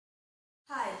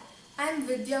I'm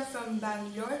Vidya from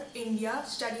Bangalore, India,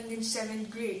 studying in 7th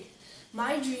grade.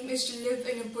 My dream is to live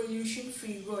in a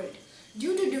pollution-free world.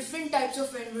 Due to different types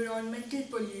of environmental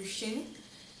pollution,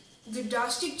 the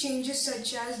drastic changes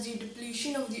such as the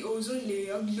depletion of the ozone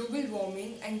layer, global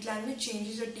warming and climate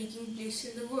changes are taking place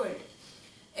in the world.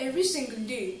 Every single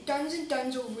day, tons and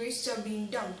tons of wastes are being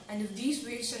dumped, and if these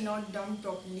wastes are not dumped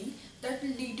properly, that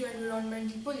will lead to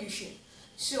environmental pollution.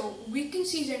 So, we can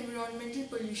seize environmental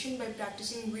pollution by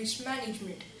practicing waste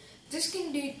management. This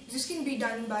can be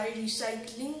done by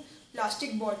recycling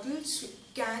plastic bottles,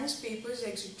 cans, papers,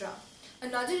 etc.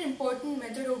 Another important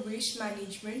method of waste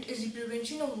management is the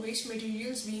prevention of waste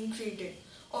materials being created,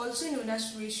 also known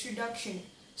as waste reduction.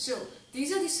 So,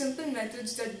 these are the simple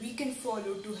methods that we can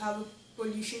follow to have a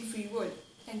pollution-free world.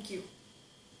 Thank you.